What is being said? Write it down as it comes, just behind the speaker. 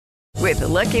With the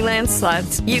Lucky Land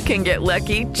Slots, you can get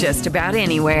lucky just about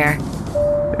anywhere.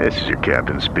 This is your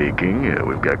captain speaking.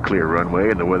 We've got clear runway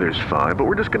and the weather's fine, but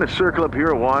we're just going to circle up here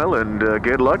a while and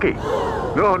get lucky.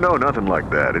 No, nothing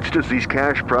like that. It's just these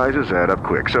cash prizes add up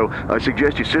quick. So I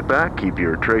suggest you sit back, keep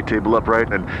your tray table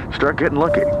upright, and start getting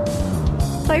lucky.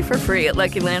 Play for free at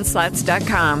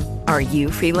LuckyLandSlots.com. Are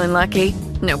you feeling lucky?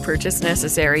 No purchase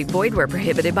necessary. Void where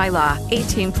prohibited by law.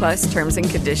 18+ terms and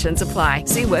conditions apply.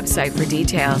 See website for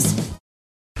details.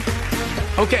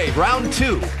 Okay, round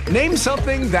two. Name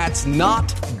something that's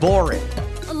not boring.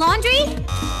 A laundry?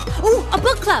 Ooh, a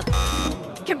book club.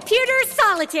 Computer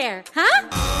solitaire,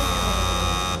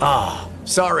 huh?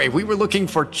 Sorry, we were looking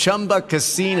for Chumba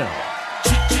Casino.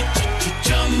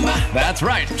 That's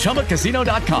right.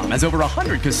 ChumbaCasino.com has over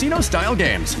 100 casino-style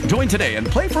games. Join today and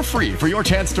play for free for your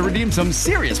chance to redeem some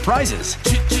serious prizes.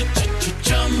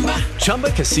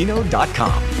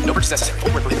 ChumbaCasino.com. No purchase necessary.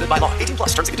 Void where prohibited by law. 18+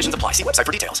 terms and conditions apply. See website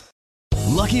for details.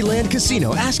 Lucky Land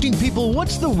Casino, asking people,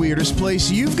 what's the weirdest place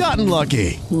you've gotten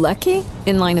lucky? Lucky?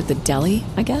 In line at the deli,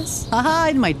 I guess? Aha,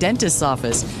 in my dentist's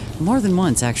office. More than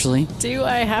once, actually. Do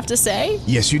I have to say?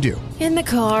 Yes, you do. In the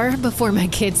car before my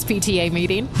kids' PTA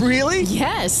meeting. Really?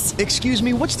 Yes. Excuse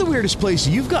me, what's the weirdest place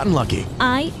you've gotten lucky?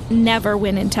 I never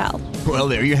win and tell. Well,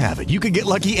 there you have it. You can get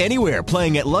lucky anywhere,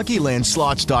 playing at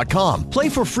LuckyLandSlots.com. Play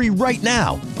for free right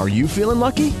now. Are you feeling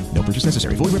lucky? No purchase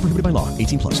necessary. Void where prohibited by law.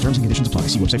 18+. Terms and conditions apply.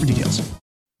 See website for details.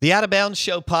 The Out of Bounds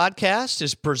Show podcast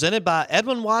is presented by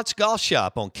Edwin Watts Golf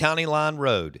Shop on County Line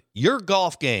Road. Your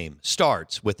golf game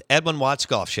starts with Edwin Watts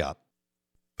Golf Shop.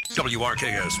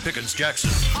 WRKS Pickens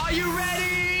Jackson. Are you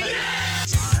ready?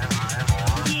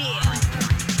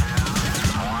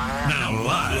 Now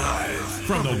live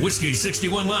from the Whiskey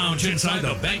 61 Lounge inside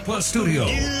the Bank Plus studio.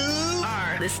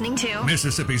 Listening to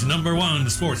Mississippi's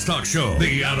 #1 sports talk show,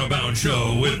 The Out of Bounds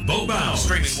Show with Bo Bounds.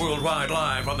 Streaming worldwide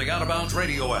live on the Out of Bounds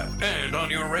radio app and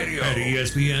on your radio at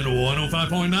ESPN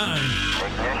 105.9.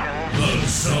 The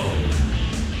Zone.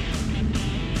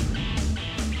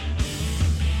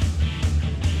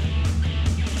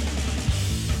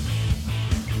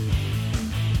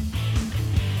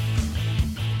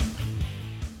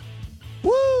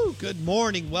 Woo! Good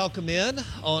morning. Welcome in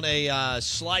on a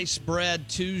Sliced Bread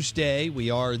Tuesday.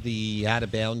 We are the Out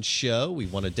of Bounds Show. We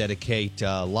want to dedicate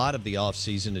a lot of the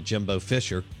offseason to Jimbo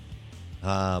Fisher.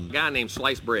 A guy named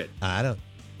Sliced Bread. I don't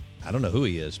know who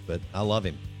he is, but I love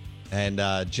him. And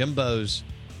Jimbo's,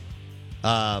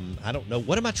 I don't know.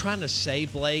 What am I trying to say,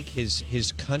 Blake?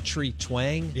 His country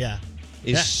twang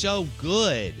is so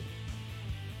good.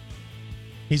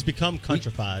 He's become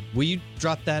countrified. Will you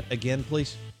drop that again,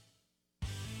 please?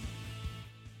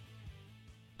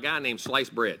 A guy named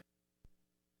Sliced Bread.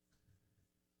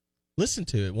 Listen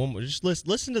to it. One more. Just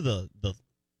listen to the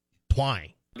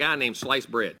twang. A guy named Sliced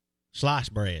Bread.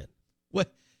 Sliced bread.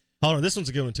 What? Hold on. This one's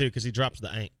a good one, too, because he drops the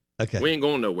ain't. Okay. We ain't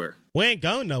going nowhere. We ain't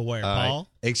going nowhere,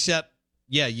 Paul. Right. Except,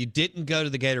 you didn't go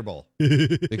to the Gator Bowl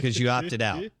because you opted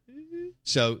out.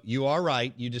 So you are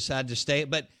right. You decided to stay.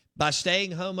 But by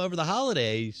staying home over the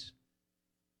holidays,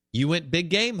 you went big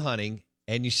game hunting.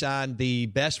 And you signed the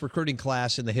best recruiting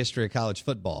class in the history of college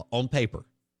football on paper.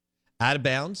 Out of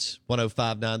Bounds,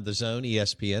 105.9 The Zone,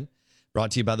 ESPN.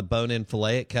 Brought to you by the Bone-In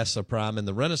Filet at Kessler Prime and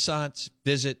the Renaissance.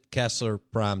 Visit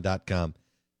KesslerPrime.com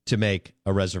to make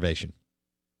a reservation.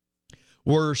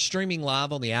 We're streaming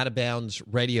live on the Out of Bounds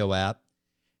radio app.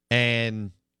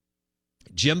 And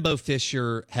Jimbo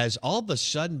Fisher has all of a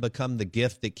sudden become the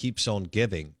gift that keeps on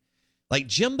giving. Like,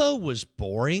 Jimbo was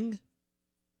boring.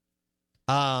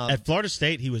 At Florida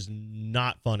State, he was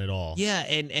not fun at all. Yeah,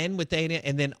 and with A&M,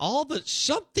 and then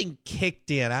something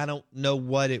kicked in. I don't know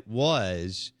what it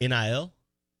was. NIL?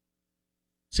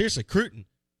 Seriously, Cruton.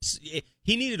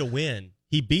 He needed a win.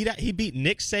 He beat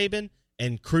Nick Saban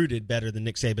and Cruted better than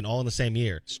Nick Saban all in the same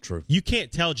year. It's true. You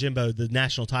can't tell Jimbo the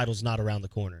national title's not around the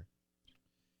corner.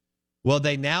 Well,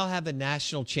 they now have a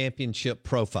national championship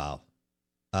profile,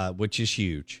 which is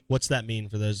huge. What's that mean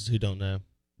for those who don't know?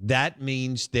 That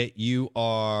means that you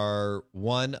are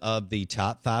one of the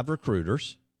top 5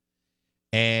 recruiters,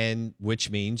 and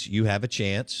which means you have a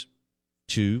chance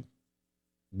to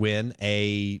win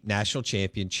a national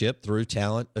championship through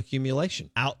talent accumulation.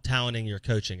 Out-talenting your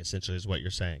coaching, essentially, is what you're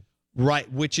saying. Right,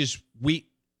 which is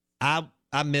I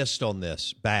missed on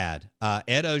this bad.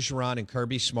 Ed Ogeron and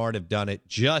Kirby Smart have done it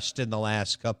just in the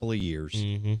last couple of years.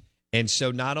 Mm-hmm. And so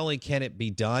not only can it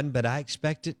be done, but I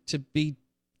expect it to be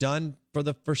done for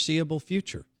the foreseeable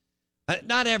future.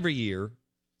 Not every year.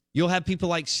 You'll have people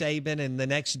like Saban and the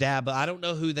next Dabo. I don't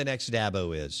know who the next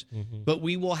Dabo is, but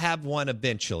we will have one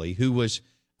eventually who was,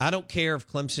 I don't care if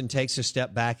Clemson takes a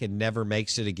step back and never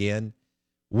makes it again.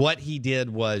 what he did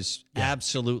was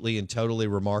absolutely and totally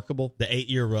remarkable. The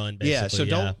 8-year run, basically.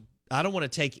 Yeah, so I don't want to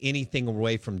take anything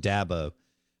away from Dabo.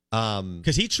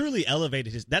 Because he truly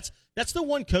elevated his. That's the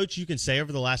one coach you can say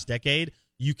over the last decade,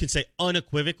 you can say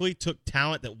unequivocally took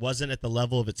talent that wasn't at the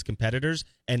level of its competitors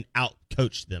and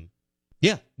out-coached them.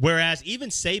 Yeah. Whereas even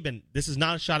Saban, this is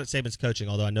not a shot at Saban's coaching,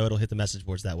 although I know it'll hit the message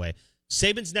boards that way.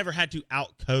 Saban's never had to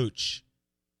out-coach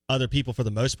other people for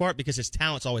the most part because his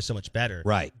talent's always so much better.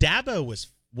 Right. Dabo was,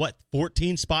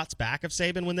 14 spots back of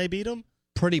Saban when they beat him?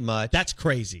 Pretty much. That's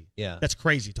crazy. Yeah. That's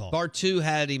crazy talk. Bartu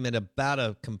had him at about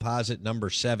a composite number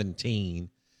 17.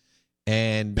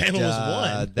 And Bama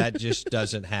was 1. That just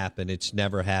doesn't happen. It's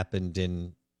never happened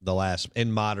in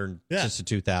modern since the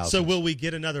 2000s. So will we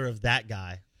get another of that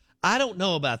guy? I don't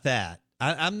know about that.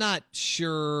 I'm not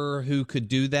sure who could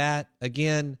do that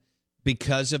again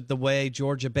because of the way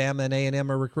Georgia, Bama, and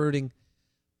A&M are recruiting.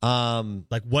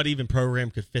 Like what even program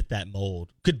could fit that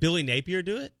mold? Could Billy Napier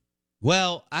do it?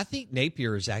 Well, I think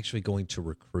Napier is actually going to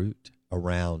recruit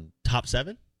around top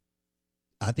 7.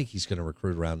 I think he's going to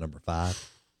recruit around number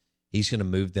 5. He's going to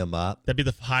move them up. That'd be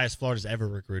the highest Florida's ever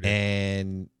recruited.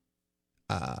 And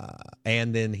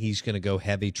then he's going to go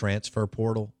heavy transfer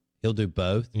portal. He'll do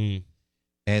both.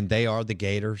 And they are the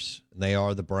Gators, and they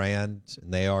are the brand,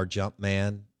 and they are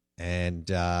Jumpman,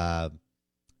 and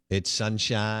it's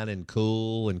sunshine and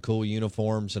cool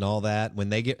uniforms and all that. When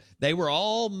they were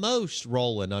almost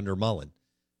rolling under Mullen.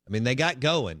 I mean, they got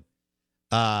going.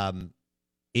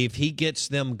 If he gets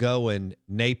them going,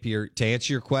 Napier, to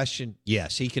answer your question,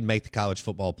 yes, he can make the college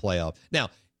football playoff. Now,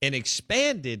 an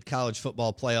expanded college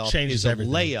football playoff changes is a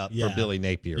everything. layup for Billy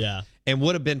Napier, and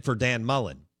would have been for Dan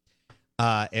Mullen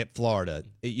at Florida.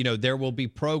 There will be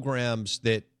programs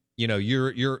that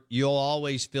you'll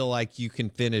always feel like you can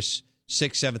finish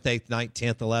 6th, 7th, 8th, 9th,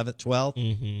 10th, 11th, 12th.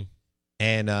 Mm-hmm.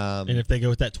 And if they go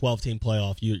with that 12-team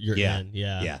playoff, you're in.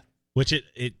 Yeah. Which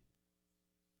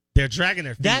they're dragging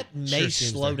their feet. That may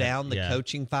slow down the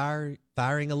coaching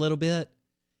firing a little bit.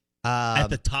 At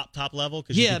the top level?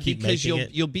 Because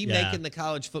you'll be making the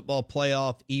college football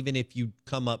playoff even if you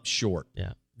come up short.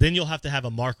 Yeah. Then you'll have to have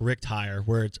a Mark Richt hire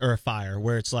or a fire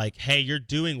where it's like, hey, you're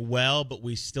doing well, but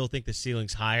we still think the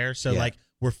ceiling's higher. So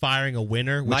we're firing a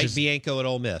winner. Mike Bianco at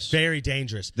Ole Miss. Very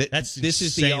dangerous. This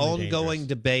is the ongoing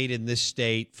debate in this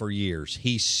state for years.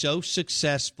 He's so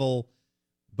successful,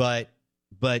 but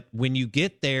when you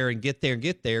get there,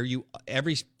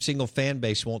 every single fan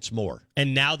base wants more.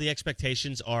 And now the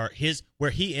expectations are where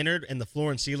he entered and the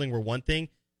floor and ceiling were one thing.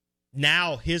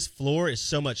 Now his floor is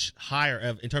so much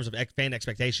higher in terms of fan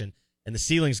expectation, and the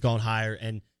ceiling's gone higher.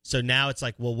 And so now it's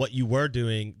like, well, what you were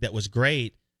doing that was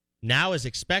great now is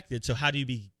expected. So how do you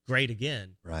be great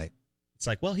again? Right. It's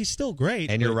like, well, he's still great.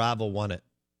 And your rival won it.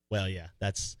 Well, yeah,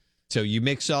 that's. So you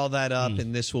mix all that up,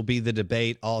 and this will be the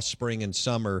debate all spring and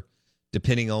summer,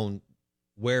 depending on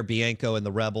where Bianco and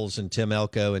the Rebels and Tim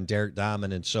Elko and Derek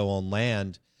Diamond and so on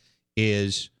land,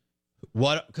 is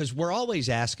what, because we're always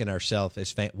asking ourselves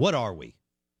as fans, what are we?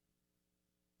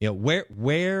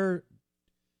 Where,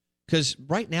 because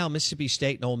right now Mississippi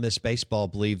State and Ole Miss baseball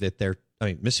believe that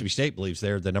Mississippi State believes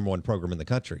they're the number 1 program in the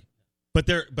country. But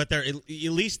they're at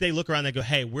least they look around and they go,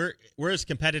 hey, we're as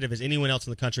competitive as anyone else in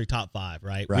the country, top 5,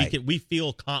 right? Right. We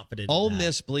feel confident. Ole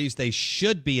Miss believes they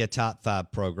should be a top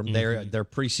 5 program. Mm-hmm. They're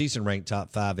preseason ranked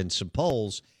top 5 in some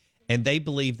polls, and they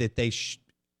believe that they,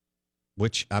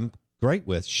 which I'm great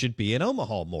with, should be in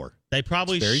Omaha more. They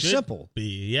probably it's very should simple.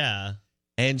 Be, yeah.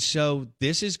 And so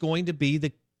this is going to be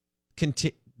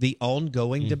the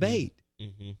ongoing debate.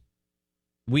 Mm-hmm.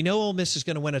 We know Ole Miss is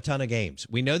going to win a ton of games.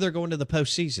 We know they're going to the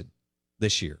postseason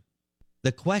this year.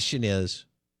 The question is,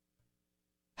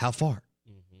 how far?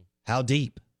 Mm-hmm. How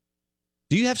deep?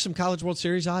 Do you have some College World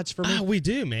Series odds for me? We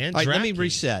do, man. All right, let me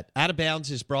reset. Out of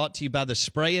Bounds is brought to you by the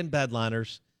Spray and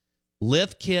Bedliners,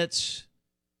 lift kits,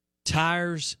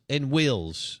 tires, and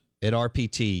wheels at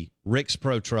RPT, Rick's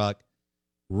Pro Truck,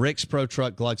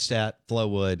 Gluckstadt,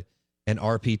 Flowwood, and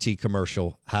RPT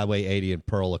Commercial, Highway 80 and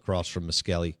Pearl across from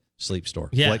Muskelly Sleep Store.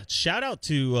 Yeah, Blake? Shout out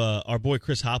to our boy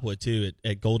Chris Hopwood, too,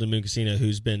 at Golden Moon Casino,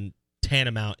 who's been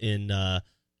tantamount in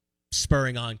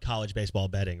spurring on college baseball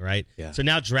betting, right? Yeah. So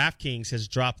now DraftKings has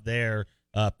dropped their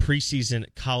preseason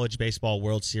college baseball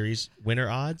World Series winner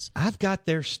odds. I've got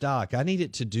their stock. I need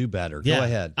it to do better. Yeah, go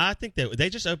ahead. I think they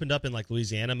just opened up in like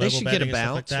Louisiana. They mobile should betting get a and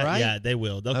bounce, stuff like that. right? Yeah, they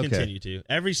will. They'll continue to.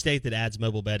 Every state that adds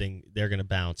mobile betting, they're going to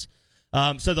bounce.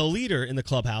 So the leader in the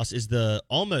clubhouse is the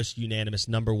almost unanimous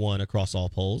number 1 across all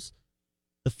polls,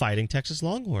 the Fighting Texas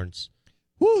Longhorns.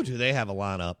 Woo, do they have a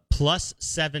lineup? Plus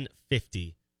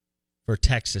 750 for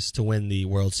Texas to win the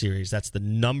World Series. That's the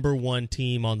number one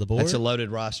team on the board. That's a loaded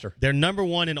roster. They're number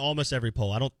one in almost every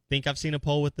poll. I don't think I've seen a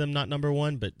poll with them not number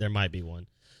one, but there might be one.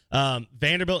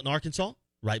 Vanderbilt and Arkansas,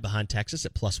 right behind Texas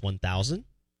at plus 1,000.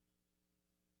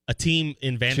 A team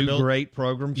in Vanderbilt. 2 great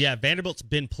programs. Yeah, Vanderbilt's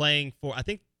been playing for, I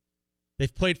think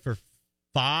they've played for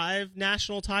 5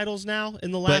 national titles now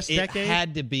in the last decade. It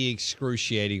had to be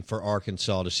excruciating for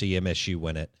Arkansas to see MSU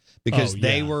win it because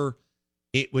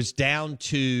it was down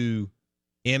to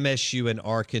MSU and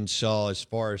Arkansas as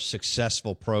far as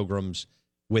successful programs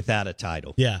without a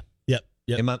title. Yeah. Yep.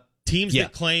 Teams Yeah.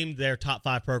 that claimed their top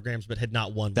 5 programs but had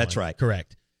not won. That's one. right.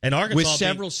 Correct. And Arkansas with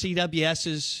several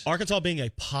CWSs. Arkansas being a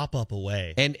pop-up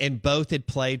away. And both had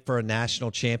played for a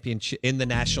national championship in the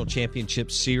national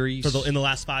championship series In the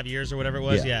last 5 years or whatever it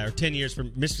was. Yeah, or 10 years for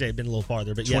Mississippi State had been a little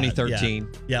farther, but 2013.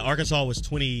 Yeah, Arkansas was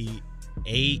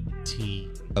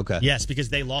 2018. Okay. Yes, because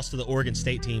they lost to the Oregon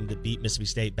State team that beat Mississippi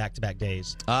State back-to-back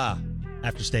days.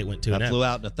 After State went 2-0. I flew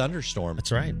out in a thunderstorm.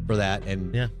 That's right. For that,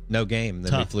 and no game.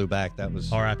 Then we flew back. That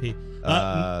was R.I.P.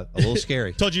 A little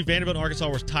scary. Told you Vanderbilt and Arkansas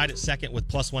were tied at second with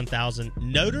plus 1,000.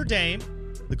 Notre Dame,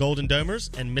 the Golden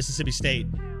Domers, and Mississippi State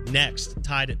next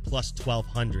tied at plus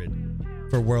 1,200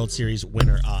 for World Series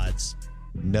winner odds.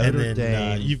 Notre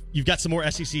Dame. You've got some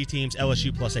more SEC teams.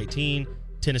 LSU plus 18,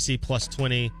 Tennessee plus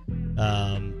 20,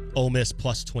 Ole Miss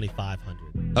plus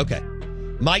 2,500. Okay.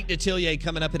 Mike Detillier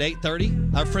coming up at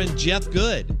 8:30. Our friend Jeff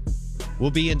Good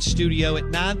will be in studio at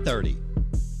 9:30.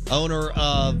 Owner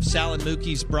of Sal and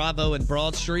Mookie's Bravo and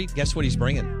Broad Street. Guess what he's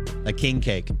bringing? A king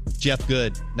cake. Jeff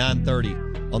Good,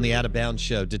 9:30 on the Out of Bounds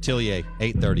show. Detillier,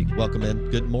 8:30. Welcome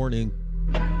in. Good morning.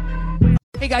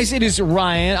 Hey guys, it is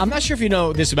Ryan. I'm not sure if you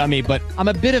know this about me, but I'm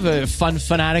a bit of a fun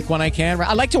fanatic when I can.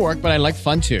 I like to work, but I like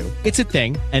fun too. It's a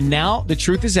thing. And now the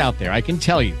truth is out there. I can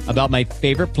tell you about my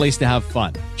favorite place to have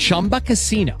fun. Chumba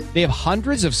Casino. They have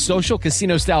hundreds of social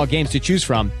casino style games to choose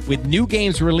from with new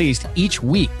games released each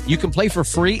week. You can play for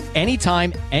free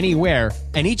anytime, anywhere.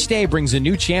 And each day brings a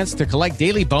new chance to collect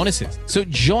daily bonuses. So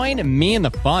join me in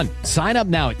the fun. Sign up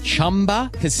now at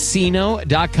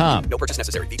ChumbaCasino.com. No purchase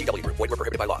necessary. VGW Group. Void where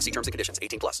prohibited by law. See terms and conditions.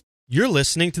 18+. You're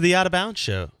listening to the Out of Bounds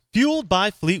Show, fueled by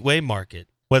Fleetway Market.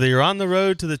 Whether you're on the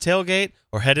road to the tailgate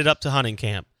or headed up to hunting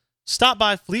camp, stop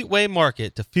by Fleetway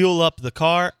Market to fuel up the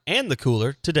car and the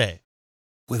cooler today.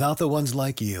 Without the ones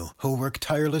like you, who work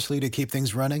tirelessly to keep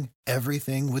things running,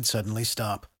 everything would suddenly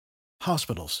stop.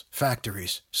 Hospitals,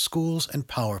 factories, schools, and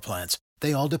power plants,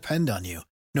 they all depend on you.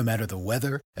 No matter the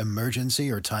weather,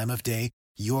 emergency, or time of day,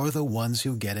 you're the ones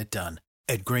who get it done.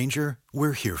 At Grainger,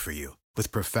 we're here for you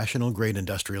with professional-grade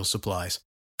industrial supplies.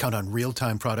 Count on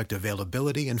real-time product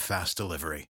availability and fast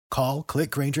delivery. Call, click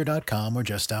Grainger.com, or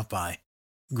just stop by.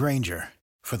 Grainger,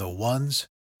 for the ones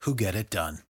who get it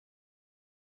done.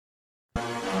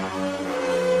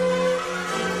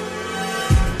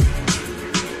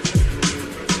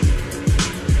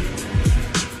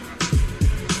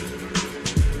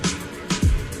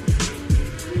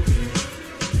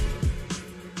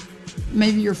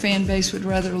 Maybe your fan base would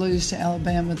rather lose to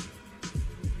Alabama.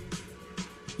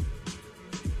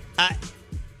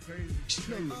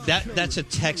 That's a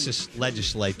Texas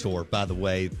legislator, by the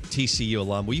way, TCU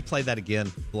alum. Will you play that again,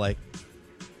 Blake?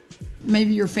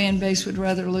 Maybe your fan base would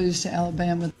rather lose to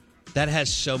Alabama. That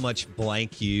has so much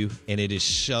blank you, and it is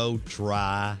so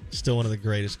dry. Still one of the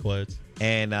greatest quotes.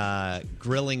 And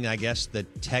grilling, I guess, the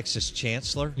Texas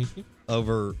chancellor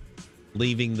over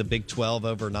leaving the Big 12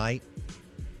 overnight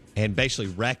and basically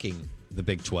wrecking the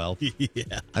Big 12.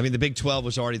 Yeah. I mean, the Big 12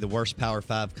 was already the worst Power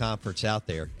 5 conference out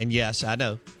there. And yes, I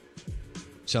know.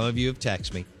 Some of you have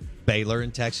texted me. Baylor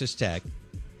and Texas Tech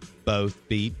both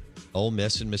beat Ole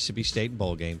Miss and Mississippi State in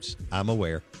bowl games. I'm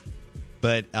aware.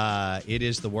 But it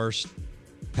is the worst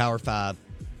Power 5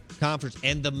 conference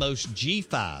and the most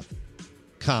G5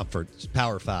 conference,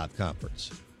 Power 5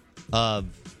 conference of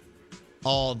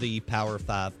all the Power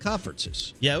 5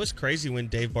 conferences. Yeah, it was crazy when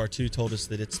Dave Bartu told us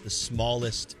that it's the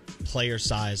smallest player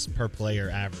size per player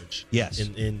average. Yes.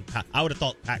 I would have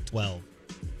thought Pac-12.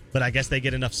 But I guess they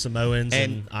get enough Samoans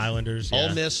and Islanders. Yeah.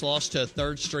 Ole Miss lost to a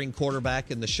third-string quarterback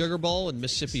in the Sugar Bowl, and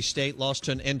Mississippi State lost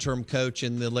to an interim coach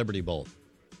in the Liberty Bowl.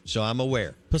 So I'm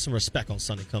aware. Put some respect on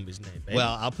Sonny Cumbie's name, baby.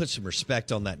 Well, I'll put some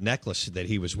respect on that necklace that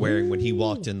he was wearing when he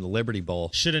walked in the Liberty Bowl.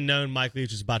 Should have known Mike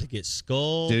Leach was about to get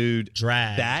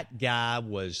dragged. That guy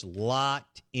was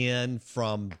locked in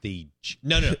from the...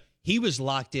 No. He was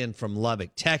locked in from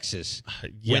Lubbock, Texas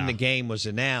when the game was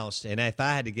announced. And if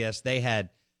I had to guess, they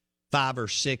had 5 or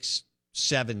 6,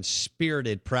 7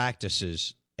 spirited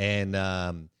practices, and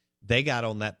they got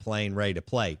on that plane ready to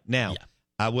play. Now,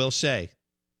 I will say,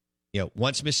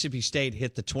 once Mississippi State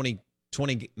hit the 20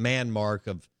 man mark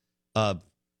of of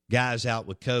guys out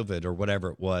with COVID or whatever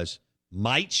it was,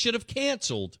 should have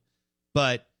canceled,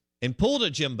 and pulled a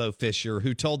Jimbo Fisher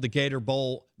who told the Gator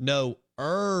Bowl no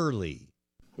early.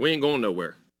 We ain't going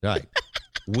nowhere. Right.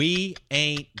 We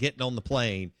ain't getting on the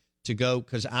plane to go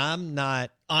because I'm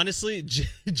not. Honestly,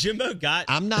 Jimbo got.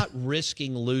 I'm not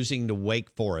risking losing to Wake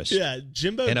Forest. Yeah,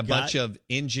 Jimbo and a bunch of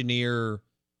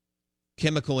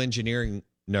chemical engineering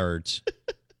nerds.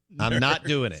 I'm not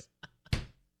doing it.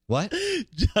 What?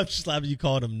 I'm just laughing you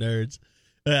calling them nerds.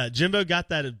 Jimbo got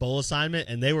that bowl assignment,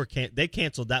 and they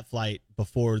canceled that flight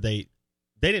before they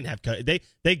didn't have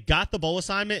they got the bowl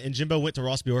assignment, and Jimbo went to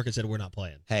Ross Bjork and said, "We're not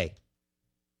playing." Hey,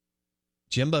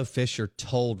 Jimbo Fisher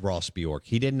told Ross Bjork.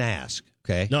 He didn't ask.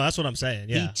 Okay, no, that's what I'm saying.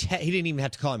 Yeah, he didn't even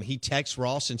have to call him. He texted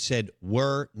Ross and said,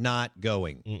 "We're not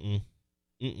going."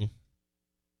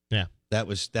 Yeah, that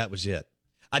was it.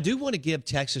 I do want to give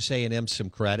Texas A&M some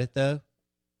credit though.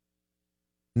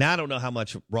 Now I don't know how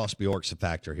much Ross Bjork's a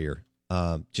factor here.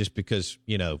 Just because,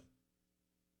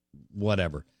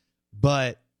 whatever.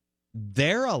 But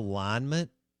their alignment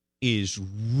is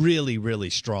really, really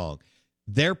strong.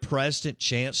 Their president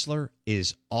chancellor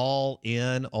is all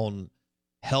in on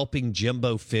helping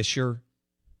Jimbo Fisher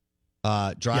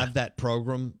drive that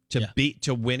program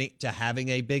to winning, to having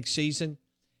a big season.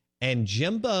 And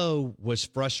Jimbo was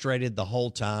frustrated the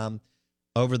whole time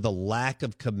over the lack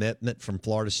of commitment from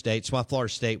Florida State. That's why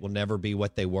Florida State will never be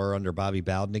what they were under Bobby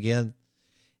Bowden again.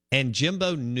 And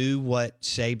Jimbo knew what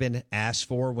Saban asked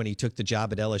for when he took the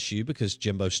job at LSU, because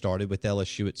Jimbo started with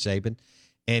LSU at Saban.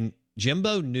 And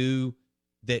Jimbo knew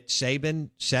that Saban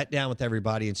sat down with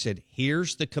everybody and said,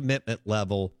 here's the commitment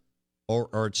level, or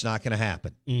it's not going to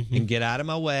happen. Mm-hmm. And get out of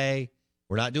my way.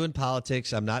 We're not doing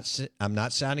politics. I'm not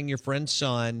signing your friend's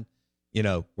son.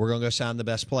 We're going to go sign the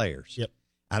best players. Yep.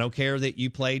 I don't care that you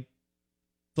played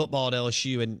football at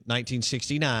LSU in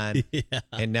 1969,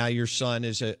 and now your son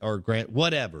is or Grant,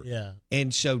 whatever. Yeah.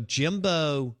 And so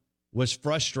Jimbo was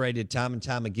frustrated time and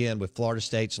time again with Florida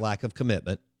State's lack of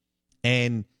commitment,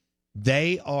 and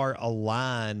they are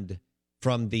aligned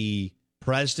from the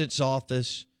president's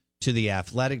office to the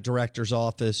athletic director's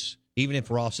office, even if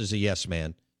Ross is a yes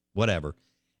man, whatever,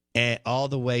 and all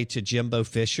the way to Jimbo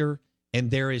Fisher.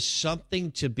 And there is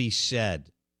something to be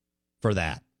said for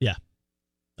that. Yeah.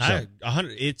 So,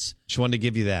 it's just wanted to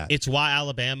give you that. It's why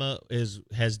Alabama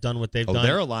has done what they've done.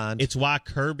 They're aligned. It's why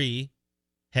Kirby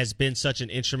has been such an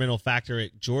instrumental factor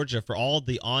at Georgia for all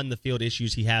the on-the-field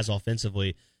issues he has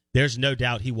offensively. There's no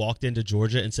doubt he walked into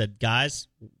Georgia and said, guys,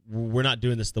 we're not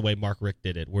doing this the way Mark Richt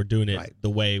did it. We're doing it the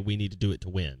way we need to do it to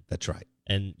win. That's right.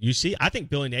 And you see, I think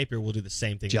Billy Napier will do the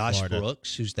same thing. Josh in Florida.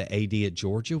 Brooks, who's the AD at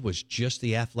Georgia, was just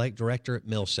the athletic director at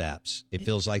Millsaps. It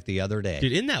feels like the other day.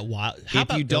 Dude, isn't that wild?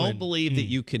 If you don't believe that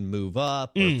you can move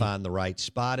up or find the right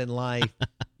spot in life,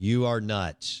 you are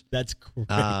nuts. That's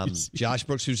crazy. Josh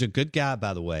Brooks, who's a good guy,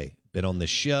 by the way, been on the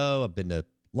show. I've been to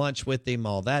lunch with him,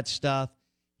 all that stuff.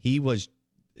 He was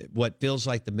what feels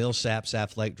like the Millsaps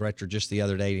athletic director just the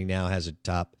other day. He now has a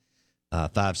top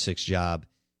 5-6 job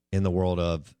in the world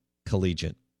of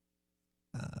collegiate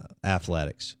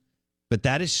athletics. But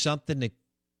that is something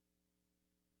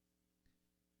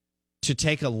to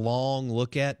take a long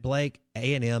look at, Blake.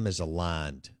 A&M is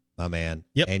aligned, my man.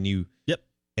 Yep.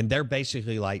 And they're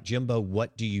basically like, Jimbo,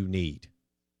 what do you need?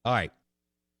 All right.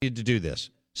 We need to do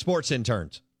this. Sports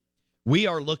interns. We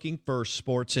are looking for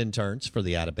sports interns for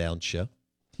the Out of Bounds show.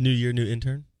 New year, new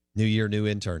intern? New year, new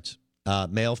interns.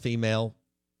 Male, female,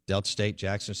 Delta State,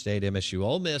 Jackson State, MSU,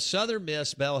 Ole Miss, Southern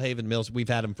Miss, Belhaven, Mills. We've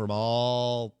had them from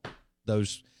all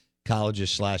those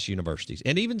colleges / universities,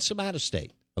 and even some out of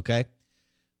state, okay?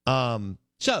 So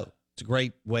it's a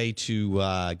great way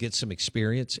to get some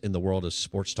experience in the world of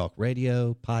sports talk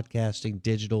radio, podcasting,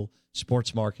 digital,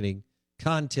 sports marketing,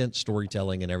 content,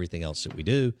 storytelling, and everything else that we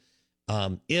do.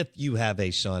 If you have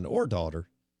a son or daughter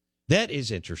that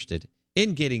is interested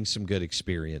in getting some good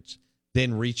experience,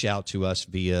 then reach out to us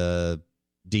via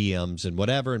DMs and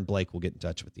whatever, and Blake will get in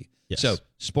touch with you. Yes. So,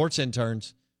 sports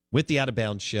interns with the Out of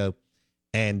Bounds show,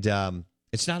 and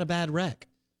it's not a bad rec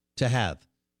to have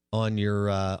on your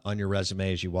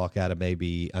resume as you walk out of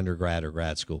maybe undergrad or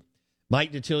grad school.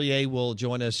 Mike Detillier will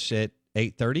join us at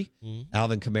 8:30.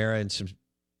 Alvin Kamara in some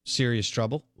serious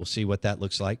trouble. We'll see what that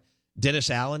looks like. Dennis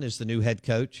Allen is the new head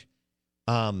coach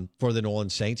for the New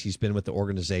Orleans Saints. He's been with the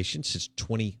organization since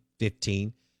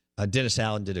 2015. Dennis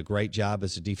Allen did a great job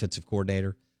as a defensive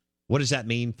coordinator. What does that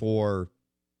mean for,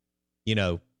 he's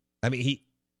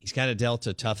kind of dealt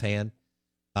a tough hand.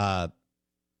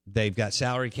 They've got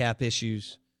salary cap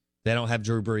issues. They don't have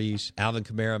Drew Brees. Alvin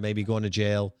Kamara may be going to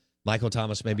jail. Michael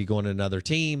Thomas may be going to another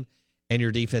team. And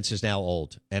your defense is now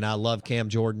old. And I love Cam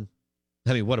Jordan.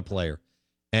 I mean, what a player.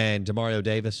 And Demario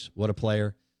Davis, what a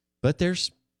player. But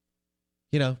there's,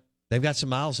 they've got some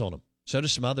miles on them. So do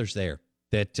some others there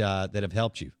that have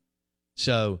helped you.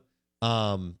 So,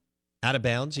 Out of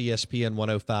Bounds, ESPN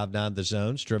 105.9 The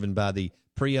Zone's driven by the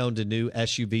pre-owned and new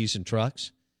SUVs and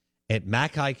trucks at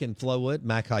Mac Hike in Flowood,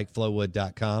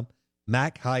 MacHikeFlowwood.com,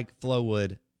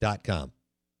 MacHikeFlowwood.com.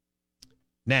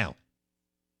 Now,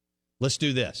 let's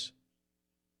do this.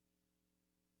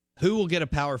 Who will get a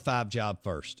Power 5 job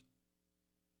first?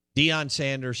 Deion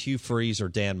Sanders, Hugh Freeze, or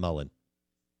Dan Mullen?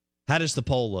 How does the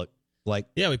poll look?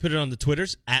 Yeah, we put it on the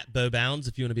Twitters, at Bo Bounds,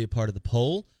 if you want to be a part of the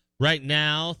poll. Right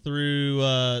now, through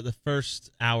the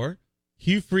first hour,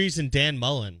 Hugh Freeze and Dan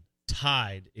Mullen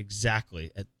tied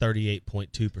exactly at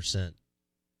 38.2%.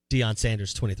 Deion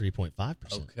Sanders, 23.5%.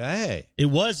 Okay. It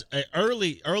was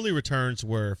early returns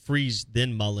were Freeze,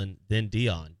 then Mullen, then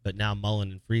Deion, but now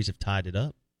Mullen and Freeze have tied it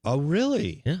up. Oh,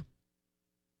 really? Yeah.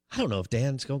 I don't know if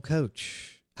Dan's going to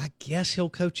coach. I guess he'll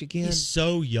coach again. He's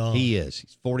so young. He is.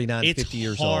 He's 49, 50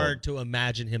 years old. It's hard to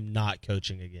imagine him not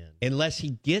coaching again. Unless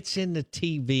he gets into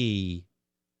TV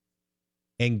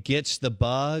and gets the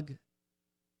bug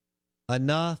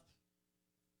enough,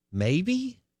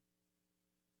 maybe,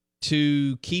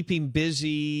 to keep him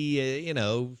busy,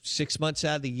 6 months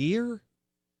out of the year.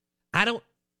 Could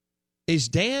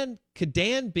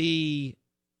Dan be,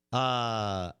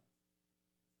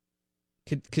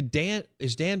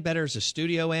 is Dan better as a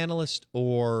studio analyst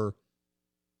or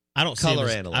color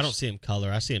analyst? I don't see him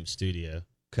color. I see him studio.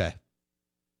 Okay.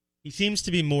 He seems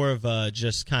to be more of a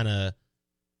just kind of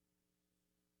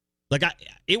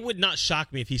it would not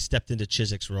shock me if he stepped into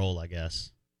Chiswick's role, I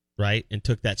guess, right? And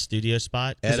took that studio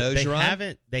spot. Ed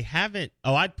Ogeron? They haven't.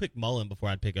 Oh, I'd pick Mullen before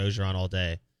I'd pick Ogeron all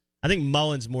day. I think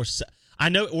Mullen's more. I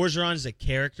know Orgeron is a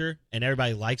character, and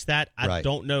everybody likes that. I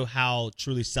don't know how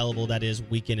truly sellable that is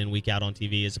week in and week out on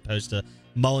TV, as opposed to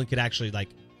Mullen could actually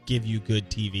give you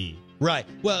good TV. Right.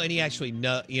 Well, and he actually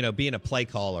being a play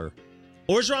caller.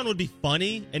 Orgeron would be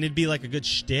funny, and it'd be like a good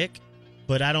shtick,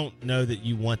 but I don't know that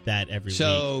you want that every week.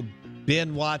 So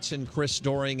Ben Watson, Chris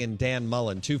Doering, and Dan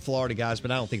Mullen, 2 Florida guys, but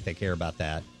I don't think they care about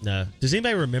that. No. Does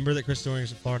anybody remember that Chris Doering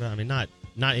is in Florida? I mean, not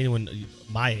anyone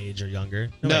my age or younger.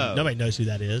 Nobody knows who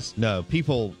that is. No,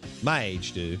 people my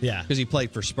age do. Yeah. Because he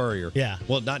played for Spurrier. Yeah.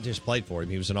 Well, not just played for him.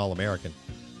 He was an All-American,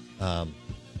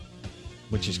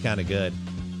 which is kind of good.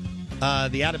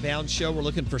 The Out of Bounds show, we're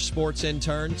looking for sports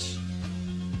interns,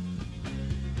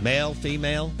 male,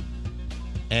 female,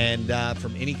 and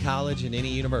from any college and any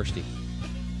university.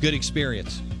 Good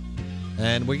experience.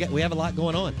 And we have a lot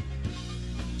going on.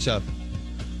 So,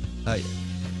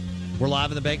 we're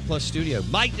live in the Bank Plus studio.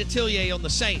 Mike Detillier on the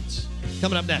Saints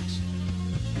coming up next.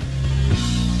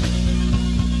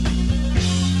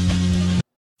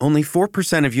 Only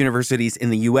 4% of universities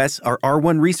in the U.S. are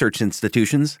R1 research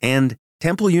institutions, and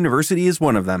Temple University is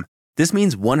one of them. This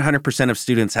means 100% of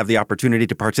students have the opportunity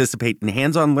to participate in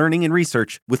hands-on learning and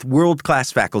research with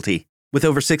world-class faculty. With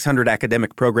over 600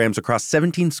 academic programs across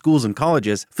 17 schools and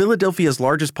colleges, Philadelphia's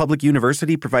largest public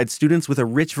university provides students with a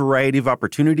rich variety of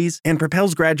opportunities and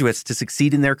propels graduates to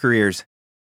succeed in their careers.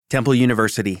 Temple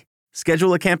University.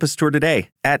 Schedule a campus tour today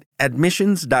at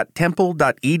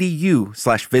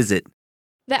admissions.temple.edu/visit.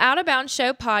 The Out of Bounds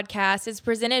Show podcast is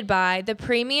presented by the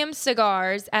Premium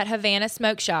Cigars at Havana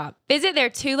Smoke Shop. Visit their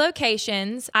 2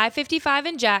 locations, I-55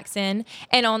 in Jackson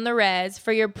and on the Res,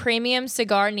 for your premium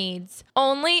cigar needs.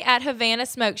 Only at Havana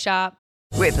Smoke Shop.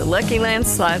 With the Lucky Land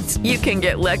Slots, you can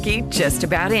get lucky just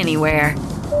about anywhere.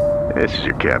 This is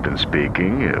your captain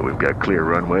speaking. We've got clear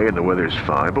runway and the weather's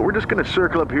fine, but we're just going to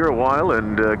circle up here a while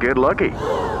and get lucky.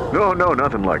 No,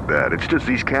 nothing like that. It's just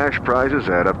these cash prizes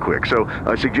add up quick. So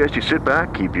I suggest you sit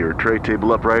back, keep your tray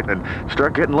table upright, and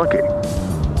start getting lucky.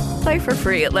 Play for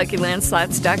free at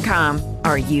LuckyLandSlots.com.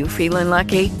 Are you feeling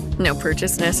lucky? No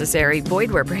purchase necessary.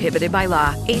 Void where prohibited by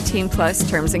law. 18+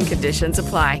 terms and conditions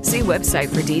apply. See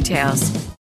website for details.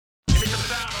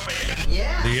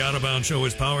 The Out of Bounds Show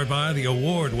is powered by the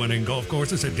award-winning golf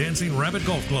courses at Dancing Rabbit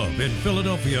Golf Club in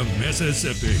Philadelphia,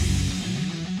 Mississippi.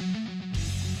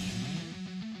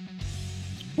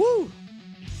 Woo!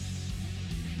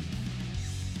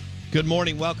 Good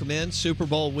morning. Welcome in. Super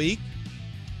Bowl week.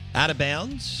 Out of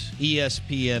Bounds.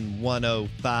 ESPN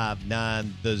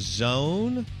 105.9 The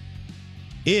Zone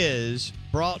is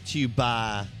brought to you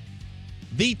by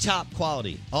the top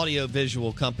quality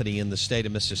audio-visual company in the state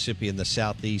of Mississippi and the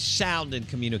Southeast. Sound and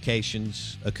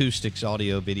Communications, acoustics,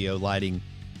 audio, video, lighting,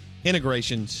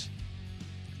 integrations,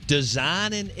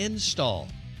 design and install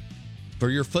for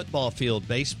your football field,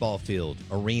 baseball field,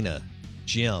 arena,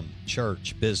 gym,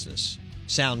 church, business.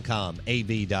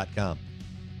 SoundcomAV.com.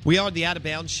 We are the Out of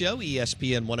Bounds Show,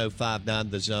 ESPN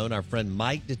 105.9 The Zone. Our friend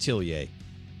Mike Detillier,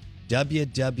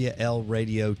 WWL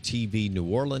Radio TV New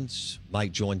Orleans.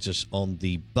 Mike joins us on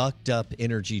the Bucked Up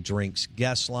Energy Drinks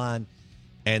guest line.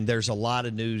 And there's a lot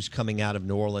of news coming out of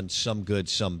New Orleans, some good,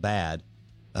 some bad.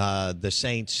 The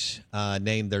Saints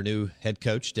named their new head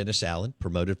coach, Dennis Allen,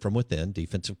 promoted from within,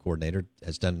 defensive coordinator,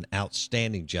 has done an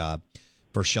outstanding job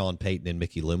for Sean Payton and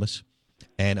Mickey Loomis.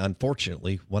 And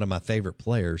unfortunately, one of my favorite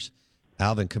players,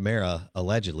 Alvin Kamara,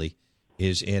 allegedly,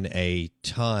 is in a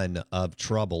ton of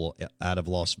trouble out of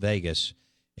Las Vegas.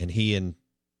 And he and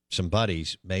some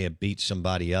buddies may have beat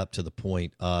somebody up to the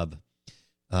point of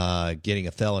getting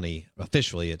a felony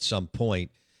officially at some point.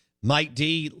 Mike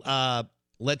D.,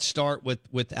 let's start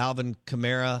with Alvin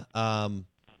Kamara.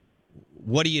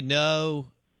 What do you know?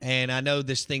 And I know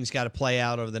this thing's got to play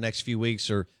out over the next few weeks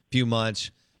or few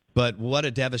months, but what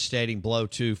a devastating blow,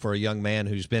 too, for a young man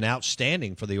who's been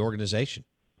outstanding for the organization.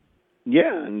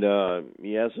 Yeah, and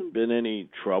he hasn't been any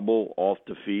trouble off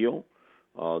the field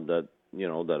that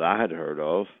I had heard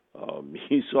of.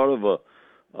 He's sort of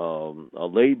a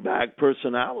laid-back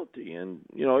personality, and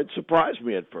it surprised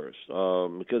me at first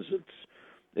because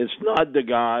it's not the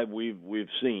guy we've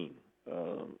seen.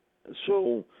 But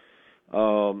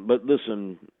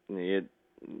listen,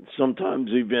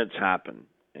 sometimes events happen,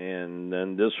 and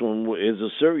then this one is a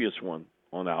serious one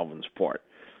on Alvin's part.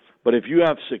 But if you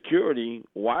have security,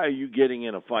 why are you getting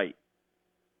in a fight?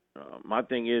 My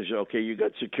thing is, okay, you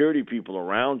got security people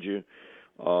around you,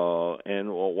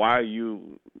 and why are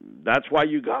you? That's why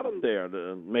you got them there,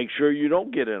 to make sure you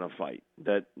don't get in a fight.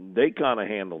 That they kind of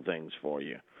handle things for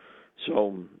you.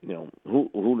 So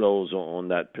who knows on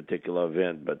that particular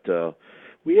event? But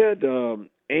we had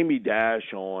Amy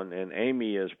Dash on, and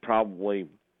Amy is probably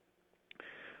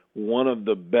one of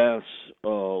the best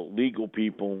legal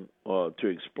people to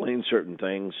explain certain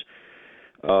things.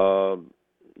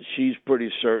 She's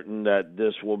pretty certain that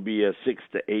this will be a 6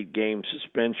 to 8 game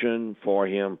suspension for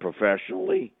him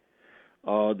professionally,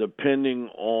 depending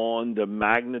on the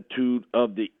magnitude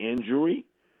of the injury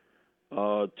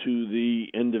to the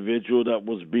individual that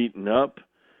was beaten up.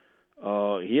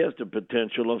 He has the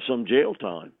potential of some jail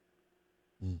time.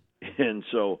 And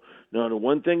so, now the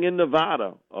one thing in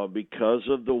Nevada, because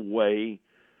of the way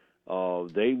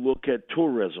they look at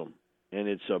tourism, and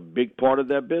it's a big part of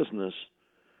their business,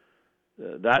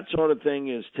 that sort of thing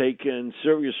is taken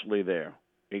seriously there,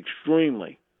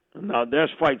 extremely. Now,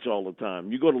 there's fights all the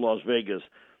time. You go to Las Vegas,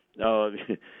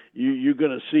 you're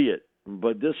going to see it.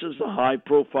 But this is a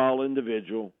high-profile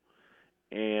individual,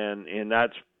 and in that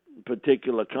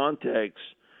particular context,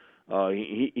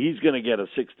 he's going to get a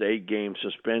 6 to 8 game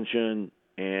suspension,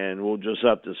 and we'll just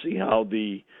have to see how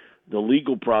the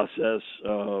legal process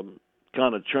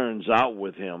kind of churns out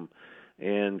with him,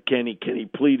 and can he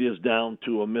plead this down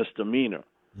to a misdemeanor?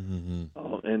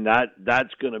 Mm-hmm. And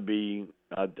that's going to be,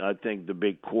 I think, the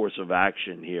big course of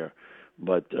action here.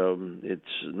 But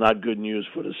it's not good news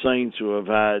for the Saints, who have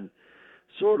had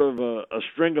sort of a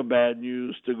string of bad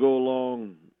news to go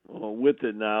along with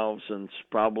it now since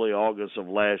probably August of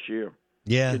last year.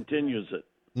 Yeah. Continues it.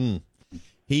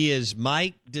 He is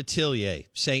Mike Detillier,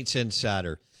 Saints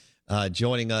Insider,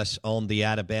 joining us on the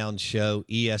Out of Bounds Show,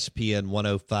 ESPN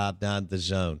 105.9 The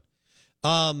Zone.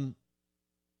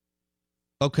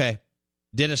 Okay,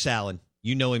 Dennis Allen,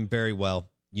 you know him very well.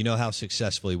 You know how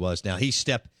successful he was. Now, you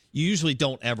usually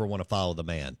don't ever want to follow the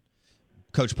man.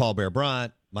 Coach Paul Bear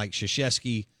Bryant, Mike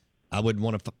Krzyzewski, I wouldn't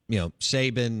want to,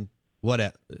 Saban,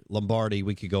 Lombardi,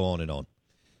 we could go on and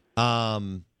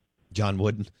on. John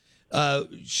Wooden.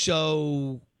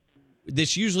 So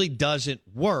this usually doesn't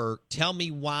work. Tell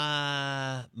me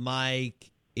why,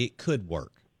 Mike, it could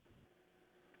work.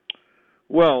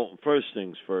 Well, first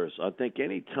things first, I think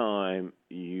any time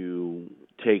you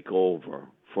take over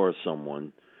for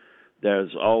someone,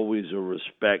 there's always a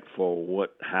respect for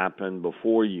what happened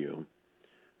before you,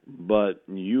 but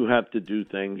you have to do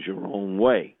things your own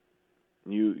way.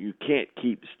 You can't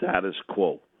keep status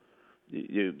quo.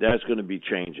 There's going to be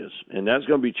changes, and there's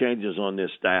going to be changes on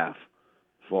this staff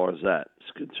as far as that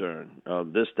is concerned.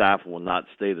 This staff will not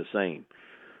stay the same.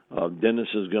 Dennis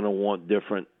is going to want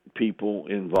different people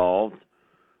involved,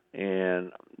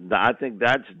 and I think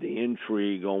that's the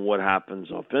intrigue on what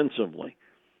happens offensively,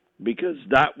 because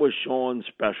that was Sean's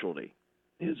specialty,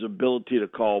 his ability to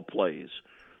call plays.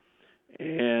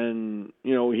 And,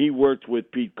 he worked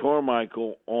with Pete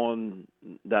Carmichael on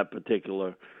that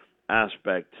particular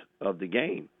aspect of the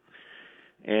game.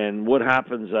 And what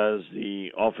happens as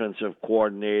the offensive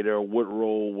coordinator, what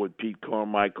role would Pete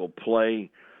Carmichael play?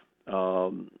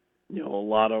 a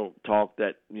lot of talk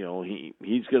that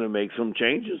he's going to make some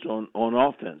changes on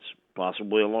offense,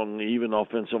 possibly along even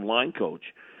offensive line coach.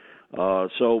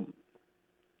 So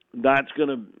that's going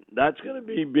to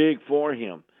be big for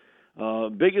him.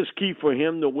 Biggest key for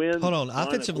him to win. Hold on,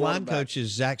 offensive line coach is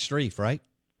Zach Strief, right?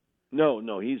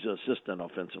 No, he's assistant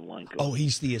offensive line coach. Oh,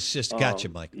 he's the assistant. Gotcha,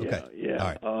 Mike. Okay,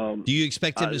 yeah. All right. Do you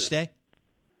expect him to stay?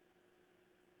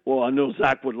 Well, I know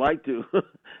Zach would like to.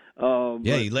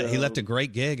 He left a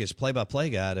great gig as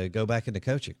play-by-play guy to go back into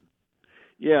coaching.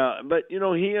 Yeah, but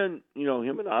him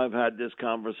and I have had this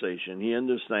conversation. He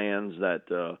understands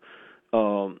that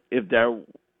if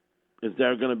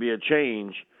there going to be a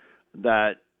change,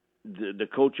 that the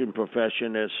coaching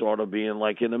profession is sort of being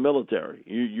like in the military.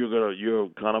 You're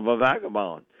kind of a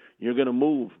vagabond. You're going to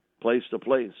move place to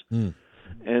place,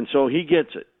 and so he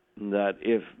gets it. That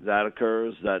if that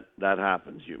occurs, that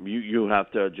happens. You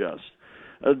have to adjust.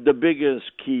 The biggest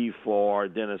key for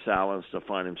Dennis Allen is to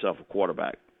find himself a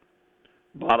quarterback.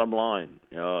 Bottom line,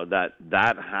 that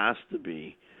has to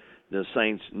be the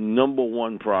Saints' number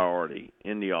one priority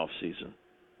in the offseason.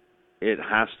 It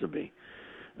has to be.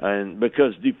 And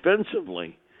because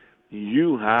defensively,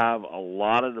 you have a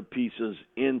lot of the pieces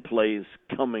in place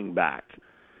coming back.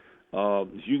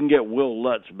 If you can get Will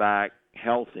Lutz back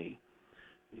healthy,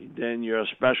 then your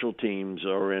special teams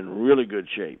are in really good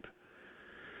shape.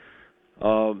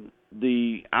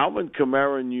 The Alvin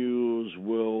Kamara news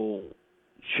will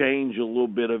change a little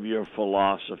bit of your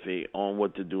philosophy on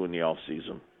what to do in the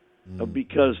offseason.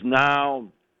 Because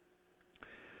now,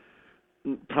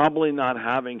 probably not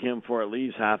having him for at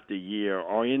least half the year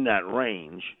or in that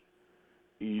range,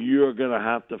 you're going to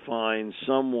have to find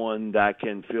someone that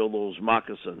can fill those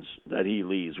moccasins that he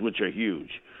leaves, which are huge.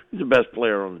 He's the best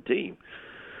player on the team.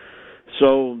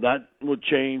 So that would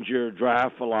change your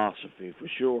draft philosophy for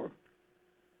sure.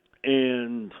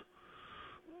 And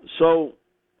so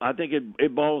I think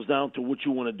it boils down to what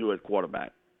you want to do at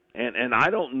quarterback. And I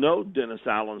don't know Dennis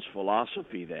Allen's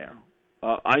philosophy there.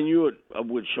 I knew it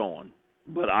with Sean,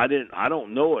 but I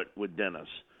don't know it with Dennis.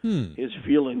 His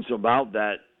feelings about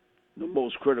that, the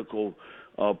most critical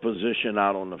position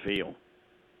out on the field.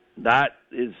 That's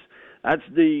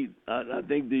the I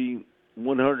think the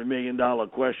 $100 million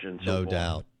question. No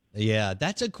doubt. Yeah,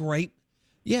 that's a great.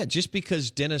 Yeah, just because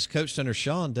Dennis coached under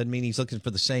Sean doesn't mean he's looking for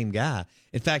the same guy.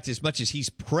 In fact, as much as he's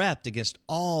prepped against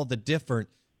all the different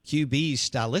QBs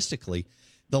stylistically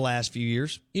the last few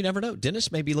years, you never know.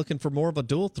 Dennis may be looking for more of a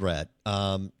dual threat.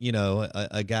 A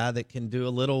guy that can do a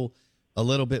little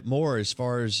bit more as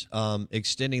far as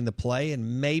extending the play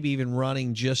and maybe even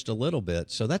running just a little bit.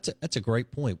 So that's a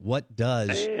great point. What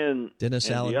does Dennis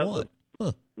Allen want?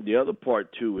 The other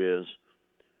part too is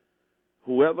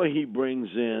whoever he brings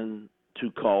in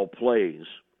to call plays,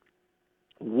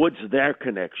 what's their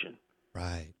connection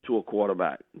to a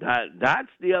quarterback? That's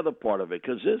the other part of it,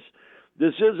 because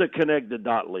this is a connected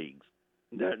dot league.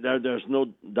 There's no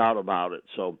doubt about it.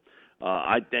 So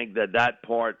I think that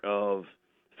part of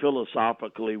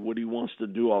philosophically what he wants to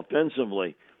do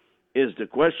offensively is the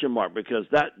question mark, because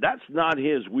that's not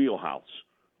his wheelhouse.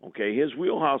 Okay, his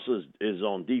wheelhouse is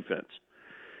on defense.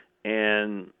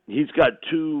 And he's got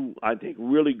two, I think,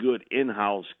 really good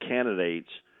in-house candidates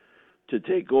to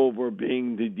take over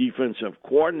being the defensive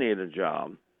coordinator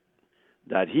job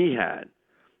that he had.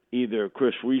 Either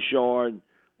Chris Richard,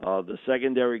 the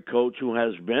secondary coach who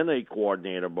has been a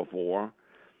coordinator before,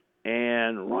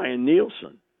 and Ryan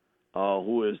Nielsen,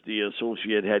 who is the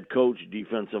associate head coach,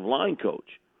 defensive line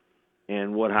coach.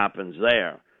 And what happens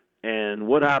there? And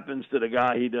what happens to the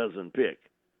guy he doesn't pick?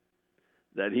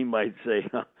 That he might say,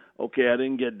 okay, I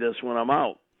didn't get this one, I'm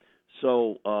out.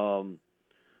 So,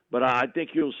 but I think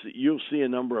you'll see a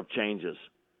number of changes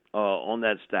on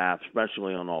that staff,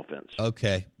 especially on offense.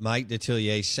 Okay, Mike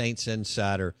Detillier, Saints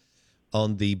Insider,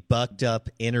 on the Bucked Up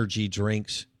Energy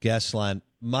Drinks guest line.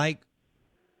 Mike,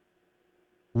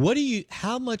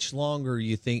 how much longer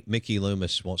you think Mickey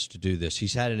Loomis wants to do this?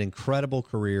 He's had an incredible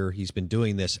career. He's been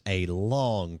doing this a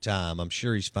long time. I'm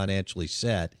sure he's financially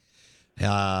set.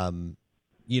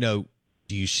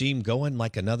 Do you see him going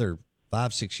like another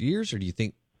 5-6 years, or do you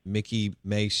think Mickey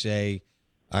may say,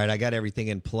 all right, I got everything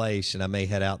in place and I may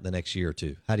head out in the next year or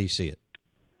two? How do you see it?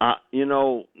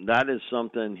 That is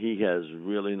something he has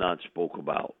really not spoke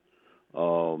about.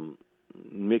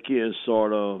 Mickey is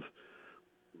sort of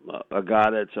a guy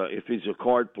that's, if he's a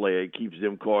card player, he keeps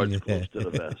them cards close to the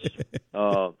vest.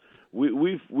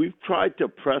 We've tried to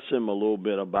press him a little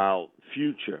bit about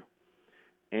future.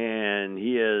 And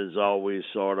he has always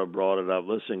sort of brought it up.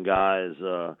 Listen, guys,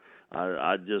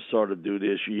 I just sort of do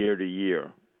this year to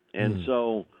year. And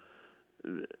so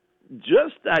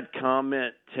just that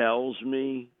comment tells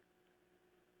me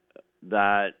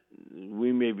that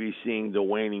we may be seeing the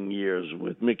waning years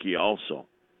with Mickey also.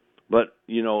 But,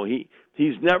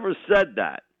 he's never said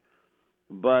that.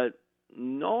 But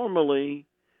normally,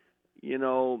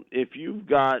 if you've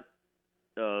got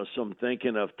some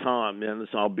thinking of time, and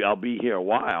I'll be here a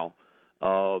while,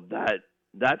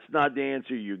 that's not the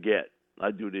answer you get.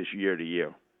 I do this year to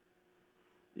year.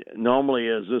 Normally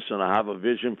is, listen, I have a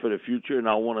vision for the future, and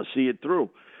I want to see it through.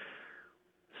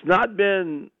 It's not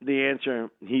been the answer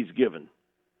he's given.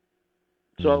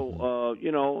 So,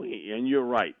 and you're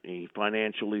right. He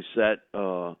financially set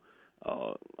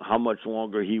how much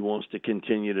longer he wants to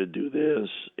continue to do this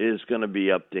is going to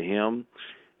be up to him.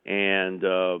 And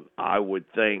I would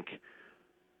think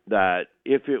that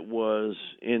if it was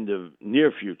in the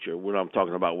near future, what I'm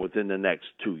talking about within the next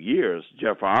 2 years,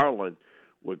 Jeff Ireland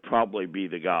would probably be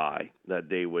the guy that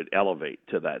they would elevate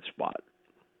to that spot.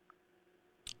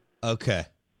 Okay.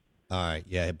 All right.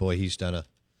 Yeah, boy, he's done a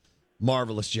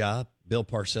marvelous job. Bill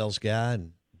Parcells guy,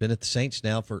 and been at the Saints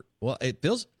now for, well, it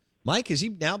feels, Mike, has he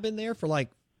now been there for like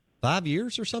 5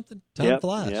 years or something? Time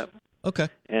flies. Yep. Okay.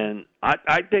 And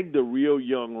I think the real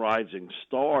young rising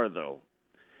star, though,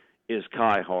 is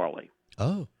Kai Harley.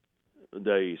 Oh.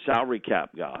 The salary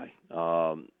cap guy.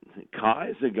 Kai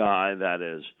is the guy that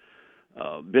has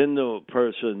been the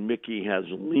person Mickey has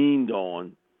leaned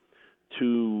on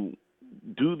to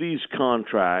do these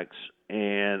contracts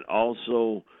and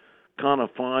also kind of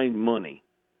find money.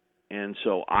 And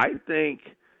so I think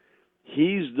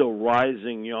he's the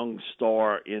rising young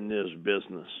star in this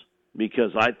business,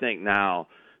 because I think now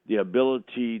the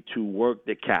ability to work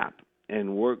the cap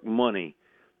and work money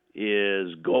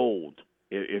is gold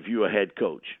if you're a head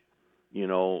coach.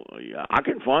 I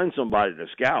can find somebody to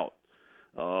scout.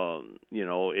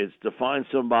 It's to find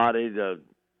somebody to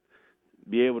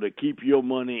be able to keep your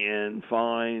money and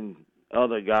find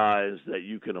other guys that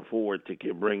you can afford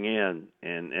to bring in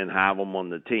and have them on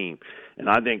the team. And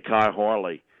I think Kai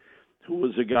Harley, who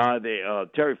was the guy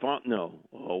Terry Fontenot,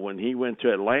 when he went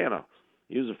to Atlanta,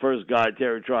 he was the first guy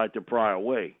Terry tried to pry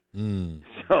away.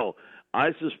 So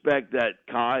I suspect that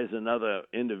Kai is another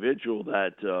individual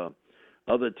that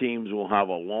other teams will have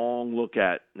a long look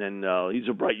at. And he's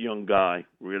a bright young guy,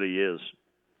 really is.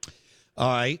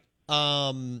 All right.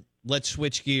 Let's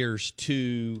switch gears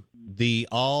to the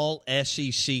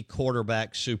all-SEC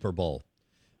quarterback Super Bowl.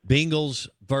 Bengals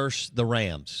versus the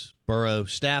Rams. Burrow,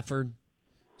 Stafford,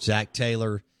 Zach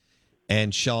Taylor,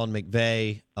 and Sean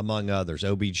McVay, among others.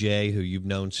 OBJ, who you've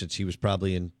known since he was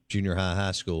probably in junior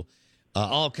high school.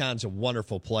 All kinds of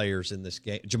wonderful players in this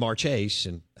game. Jamar Chase,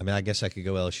 and I guess I could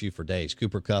go LSU for days.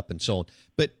 Cooper Kupp and so on.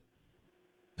 But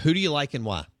who do you like and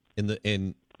why in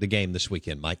the game this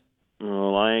weekend, Mike?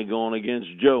 Well, I ain't going against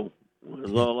Joe.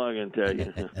 That's all I can tell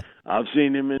you. I've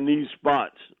seen him in these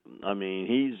spots. I mean,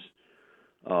 he's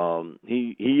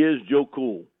he is Joe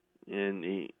Cool, and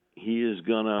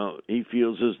he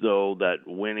feels as though that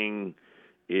winning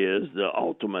is the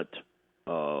ultimate,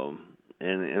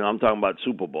 and I'm talking about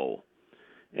Super Bowl.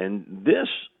 And this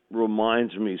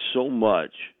reminds me so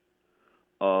much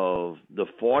of the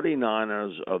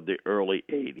 49ers of the early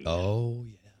 80s. Oh,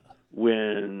 yeah.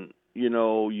 When,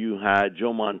 you had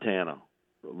Joe Montana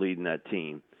leading that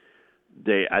team.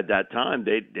 At that time,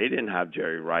 they didn't have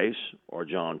Jerry Rice or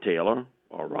John Taylor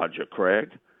or Roger Craig.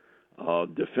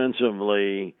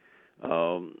 Defensively,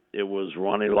 it was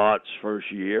Ronnie Lott's first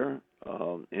year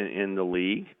in the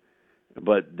league.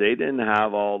 But they didn't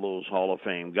have all those Hall of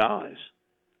Fame guys.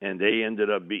 And they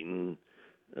ended up beating,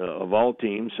 of all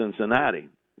teams, Cincinnati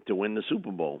to win the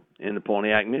Super Bowl in the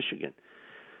Pontiac, Michigan.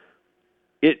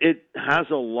 It has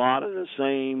a lot of the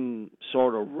same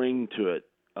sort of ring to it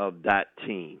of that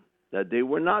team, that they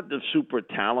were not the super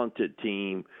talented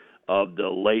team of the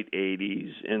late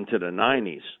 80s into the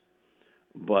 90s.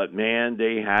 But, man,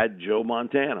 they had Joe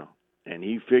Montana, and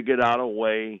he figured out a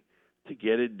way to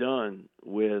get it done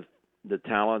with the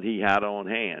talent he had on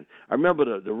hand. I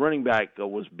remember the running back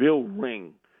was Bill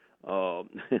Ring,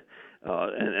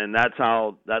 and that's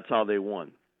how they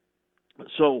won.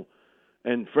 So,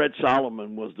 and Fred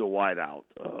Solomon was the wideout.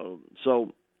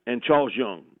 And Charles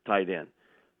Young, tight end.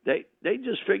 They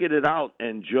just figured it out,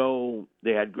 and Joe,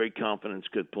 they had great confidence,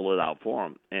 could pull it out for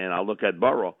him. And I look at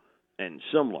Burrow, and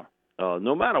similar.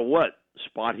 No matter what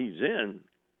spot he's in,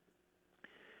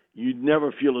 you'd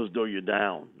never feel as though you're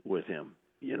down with him.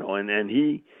 And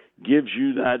he gives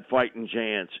you that fighting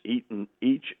chance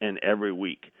each and every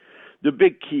week. The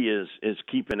big key is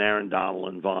keeping Aaron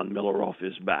Donald and Von Miller off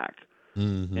his back.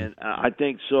 Mm-hmm. And I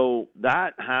think so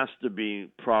that has to be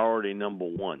priority number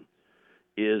one,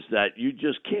 is that you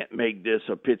just can't make this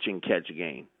a pitch and catch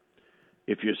game.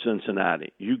 if you're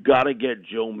Cincinnati. You got to get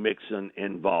Joe Mixon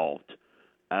involved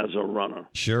as a runner.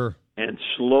 Sure. And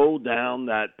slow down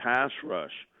that pass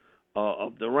rush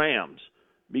of the Rams.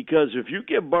 Because if you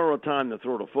give Burrow time to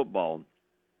throw the football,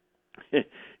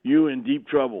 you're in deep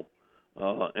trouble.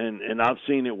 And I've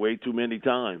seen it way too many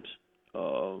times.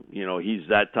 He's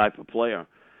that type of player.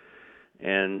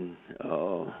 And,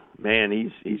 man,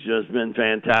 he's just been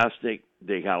fantastic.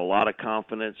 They got a lot of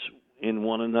confidence in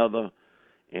one another.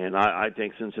 And I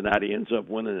think Cincinnati ends up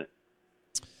winning it.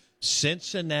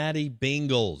 Cincinnati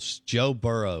Bengals, Joe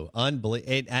Burrow.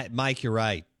 Mike, you're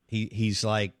right. He's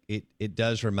like, it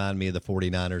does remind me of the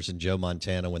 49ers and Joe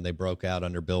Montana when they broke out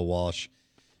under Bill Walsh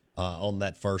on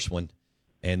that first one.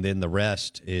 And then the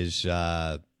rest is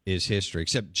history.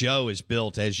 Except Joe is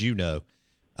built, as you know.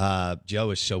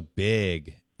 Joe is so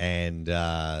big and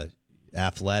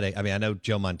athletic. I mean, I know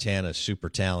Joe Montana is super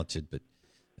talented,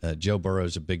 but Joe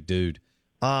Burrow's a big dude.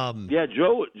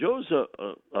 Joe's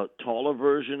a taller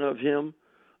version of him.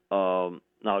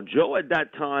 Now, Joe at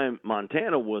that time,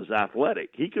 Montana was athletic.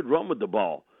 He could run with the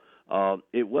ball.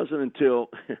 It wasn't until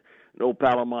an old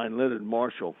pal of mine, Leonard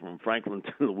Marshall from Franklin,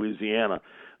 Louisiana,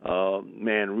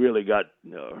 really got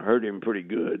hurt him pretty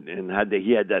good, and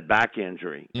he had that back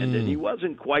injury, and then he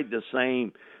wasn't quite the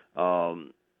same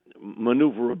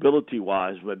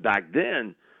maneuverability-wise. But back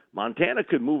then, Montana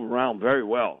could move around very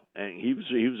well, and he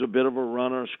was a bit of a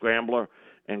runner, scrambler,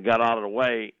 and got out of the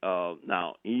way.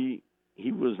 Now he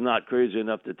was not crazy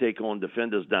enough to take on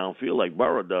defenders downfield like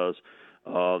Burrow does,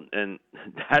 and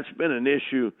that's been an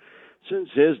issue since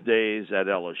his days at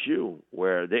LSU,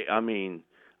 where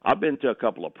I've been to a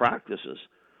couple of practices,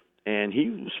 and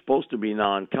he was supposed to be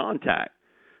non-contact,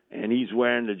 and he's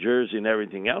wearing the jersey and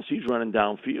everything else. He's running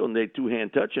downfield, and they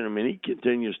two-hand touching him, and he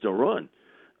continues to run,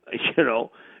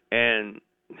 And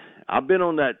I've been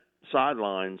on that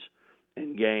sidelines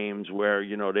in games where,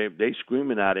 they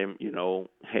screaming at him,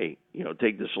 hey,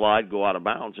 take the slide, go out of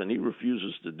bounds, and he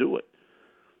refuses to do it.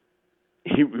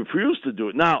 He refused to do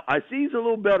it. Now, I see he's a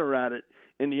little better at it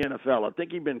in the NFL. I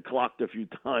think he's been clocked a few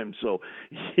times, so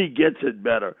he gets it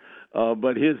better.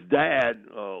 But his dad,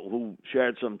 who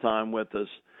shared some time with us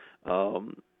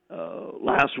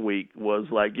last week, was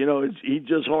like, he's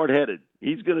just hard-headed.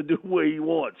 He's going to do what he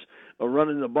wants,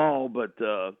 running the ball. But,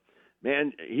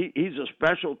 man, he's a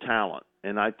special talent.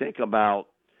 And I think about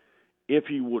if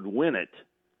he would win it,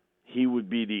 he would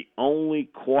be the only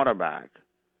quarterback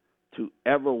to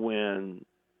ever win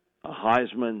a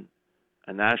Heisman,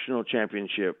 a national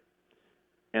championship,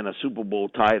 and a Super Bowl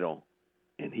title.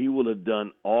 And he would have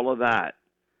done all of that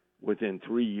within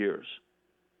 3 years.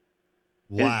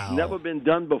 Wow. It's never been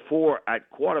done before at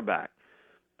quarterback.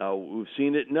 We've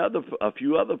seen it in a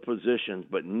few other positions,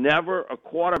 but never a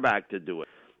quarterback to do it.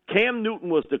 Cam Newton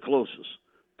was the closest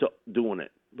to doing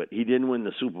it, but he didn't win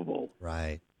the Super Bowl.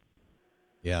 Right.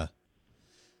 Yeah.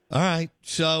 All right.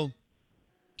 So,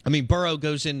 Burrow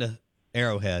goes into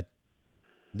Arrowhead.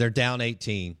 They're down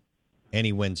 18, and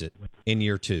he wins it in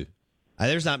year two.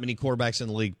 There's not many quarterbacks in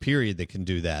the league, period, that can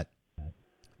do that.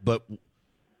 But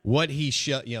what he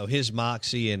showed, his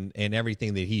moxie and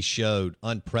everything that he showed,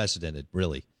 unprecedented,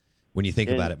 really, when you think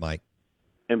about it, Mike.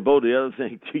 And, Bo, the other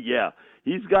thing, too,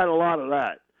 he's got a lot of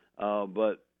that.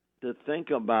 But to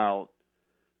think about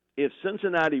if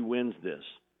Cincinnati wins this,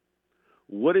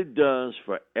 what it does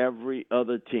for every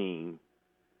other team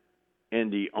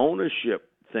and the ownership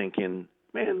thinking,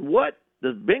 man, what?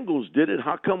 The Bengals did it.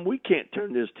 How come we can't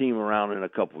turn this team around in a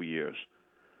couple years?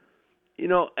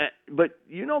 But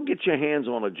you don't get your hands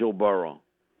on a Joe Burrow,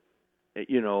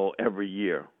 every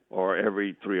year or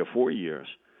every 3 or 4 years.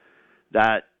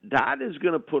 That is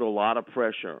going to put a lot of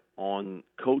pressure on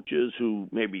coaches who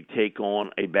maybe take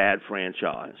on a bad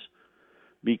franchise,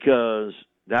 because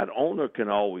that owner can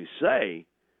always say,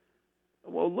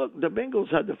 well, look, the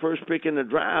Bengals had the first pick in the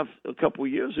draft a couple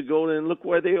of years ago, and look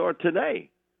where they are today.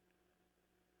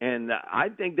 And I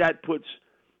think that puts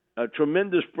a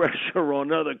tremendous pressure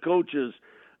on other coaches,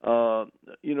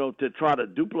 to try to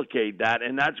duplicate that,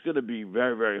 and that's going to be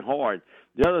very, very hard.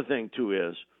 The other thing, too,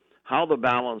 is how the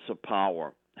balance of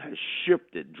power has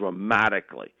shifted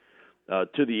dramatically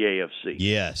to the AFC.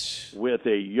 Yes. With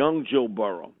a young Joe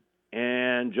Burrow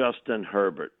and Justin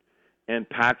Herbert and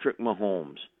Patrick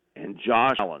Mahomes and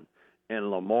Josh Allen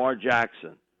and Lamar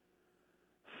Jackson,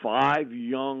 5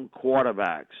 young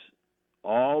quarterbacks,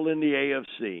 all in the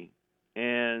AFC.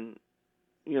 And,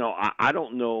 I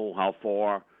don't know how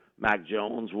far Mac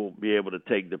Jones will be able to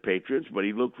take the Patriots, but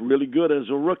he looked really good as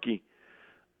a rookie.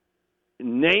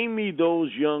 Name me those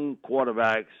young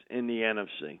quarterbacks in the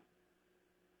NFC.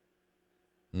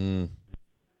 And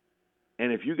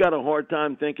if you got a hard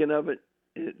time thinking of it,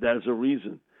 There's a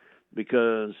reason.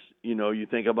 Because, you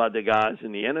think about the guys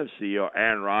in the NFC or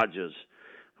Aaron Rodgers,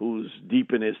 who's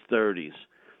deep in his 30s,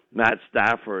 Matt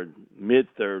Stafford,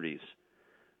 mid-30s.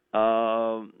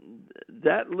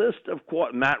 That list of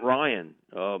Matt Ryan,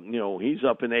 he's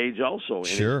up in age also,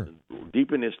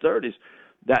 deep in his 30s.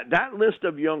 That list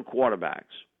of young quarterbacks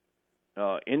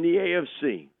in the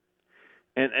AFC,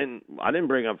 and I didn't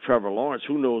bring up Trevor Lawrence.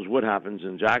 Who knows what happens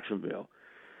in Jacksonville?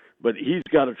 But he's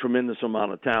got a tremendous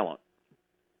amount of talent.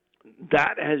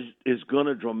 That is going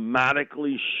to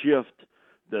dramatically shift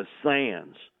the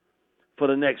sands for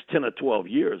the next 10 or 12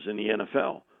 years in the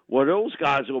NFL, where those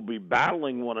guys will be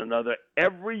battling one another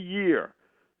every year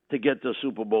to get to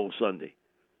Super Bowl Sunday.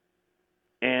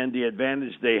 And the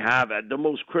advantage they have at the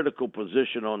most critical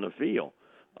position on the field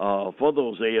for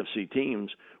those AFC teams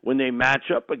when they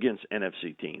match up against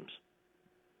NFC teams.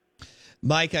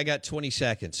 Mike, I got 20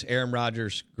 seconds. Aaron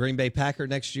Rodgers, Green Bay Packer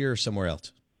next year or somewhere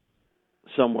else?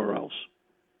 Somewhere else.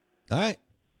 All right.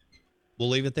 We'll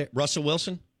leave it there. Russell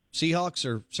Wilson, Seahawks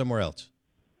or somewhere else?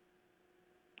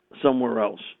 Somewhere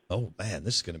else. Oh, man,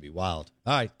 this is going to be wild.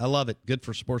 All right. I love it. Good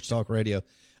for Sports Talk Radio.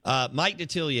 Mike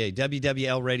Detillier,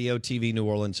 WWL Radio TV New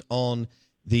Orleans on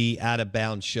the Out of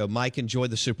Bounds show. Mike, enjoy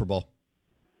the Super Bowl.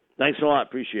 Thanks a lot.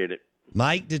 Appreciate it.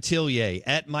 Mike Detillier,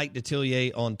 at Mike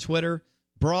Detillier on Twitter,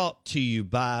 brought to you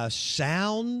by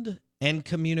Sound and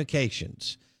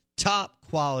Communications. Top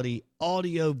quality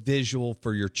audio visual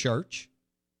for your church,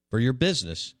 for your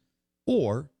business,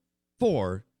 or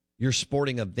for your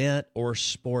sporting event or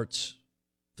sports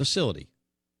facility.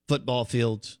 Football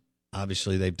fields,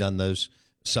 obviously they've done those.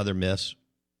 Southern Miss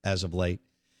as of late.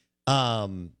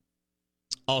 Also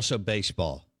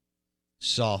baseball,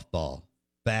 softball,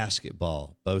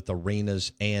 basketball, both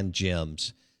arenas and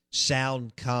gyms.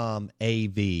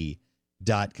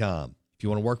 SoundcomAV.com. If you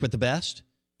want to work with the best,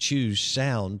 choose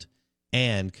Sound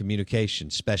and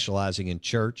Communications, specializing in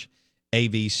church,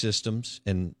 AV systems,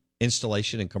 and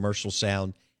installation and commercial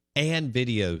sound and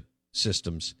video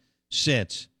systems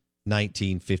since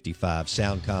 1955.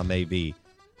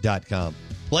 SoundcomAV.com.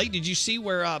 Blake, did you see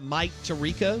where Mike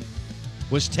Tirico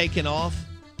was taken off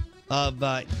of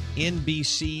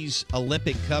NBC's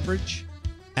Olympic coverage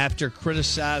after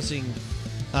criticizing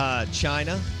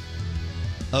China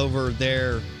over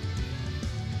their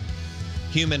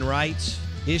human rights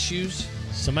issues?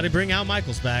 Somebody bring Al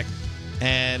Michaels back.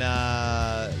 And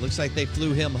looks like they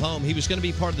flew him home. He was going to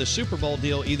be part of the Super Bowl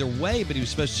deal either way, but he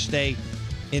was supposed to stay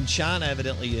in China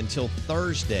evidently until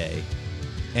Thursday.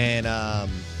 And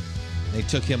they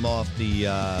took him off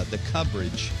the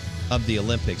coverage of the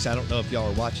Olympics. I don't know if y'all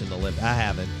are watching the Olympics. I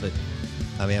haven't, but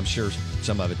I mean, I'm sure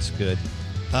some of it's good.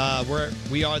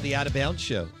 We are the Out of Bounds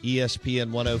Show, ESPN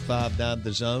 105.9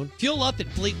 The Zone. Fuel up at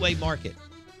Fleetway Market.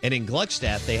 And in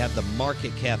Gluckstadt, they have the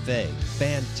Market Cafe.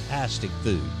 Fantastic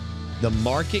food. The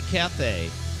Market Cafe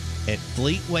at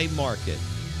Fleetway Market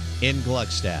in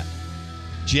Gluckstadt.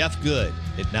 Jeff Good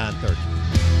at 9:30.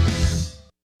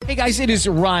 Hey guys, it is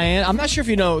Ryan. I'm not sure if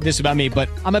you know this about me, but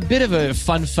I'm a bit of a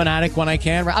fun fanatic when I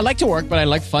can. I like to work, but I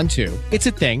like fun too. It's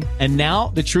a thing. And now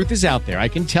the truth is out there. I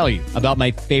can tell you about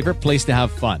my favorite place to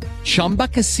have fun. Chumba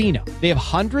Casino. They have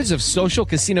hundreds of social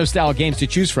casino style games to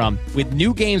choose from with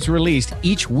new games released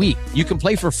each week. You can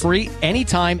play for free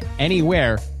anytime,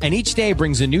 anywhere. And each day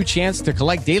brings a new chance to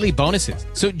collect daily bonuses.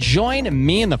 So join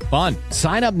me in the fun.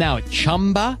 Sign up now at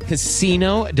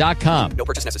ChumbaCasino.com. No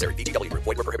purchase necessary. VGW Group.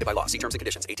 Void where prohibited by law. See terms and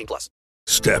conditions. 18+.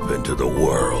 Step into the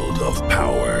world of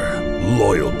power,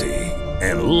 loyalty,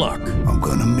 and luck. I'm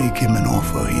going to make him an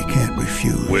offer he can't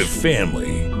refuse. With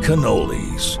family,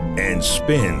 cannolis, and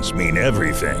spins mean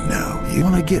everything. Now, you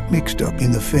want to get mixed up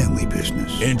in the family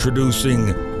business. Introducing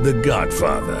The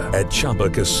Godfather at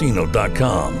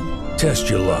ChumbaCasino.com. Test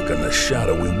your luck in the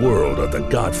shadowy world of The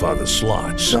Godfather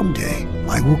slot. Someday,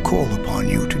 I will call upon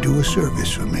you to do a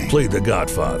service for me. Play The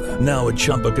Godfather now at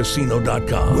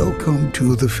ChumbaCasino.com. Welcome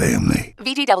to the family.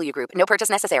 VGW Group. No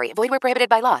purchase necessary. Void where prohibited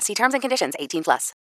by law. See terms and conditions. 18+.